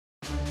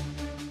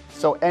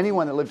So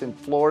anyone that lived in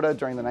Florida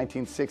during the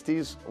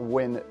 1960s,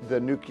 when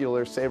the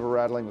nuclear saber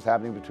rattling was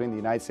happening between the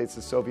United States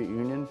and the Soviet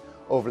Union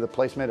over the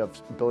placement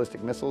of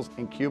ballistic missiles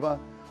in Cuba,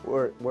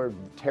 were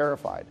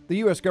terrified. The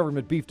U.S.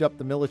 government beefed up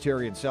the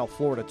military in South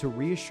Florida to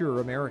reassure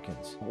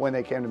Americans. When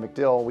they came to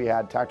MacDill, we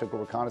had tactical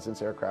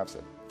reconnaissance aircrafts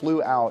that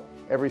flew out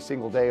every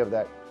single day of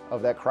that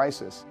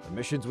crisis. The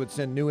missions would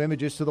send new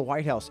images to the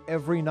White House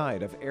every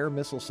night of air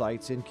missile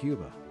sites in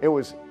Cuba. It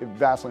was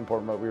vastly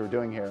important what we were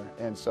doing here,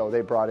 and so they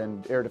brought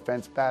in air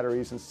defense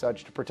batteries and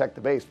such to protect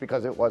the base,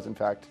 because it was in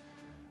fact,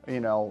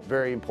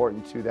 very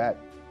important to that,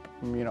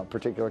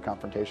 particular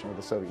confrontation with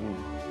the Soviet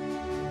Union.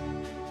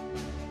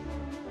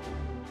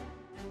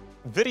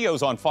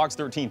 Videos on Fox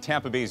 13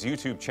 Tampa Bay's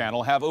YouTube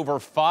channel have over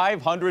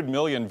 500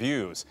 million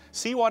views.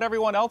 See what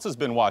everyone else has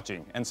been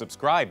watching and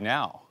subscribe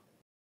now.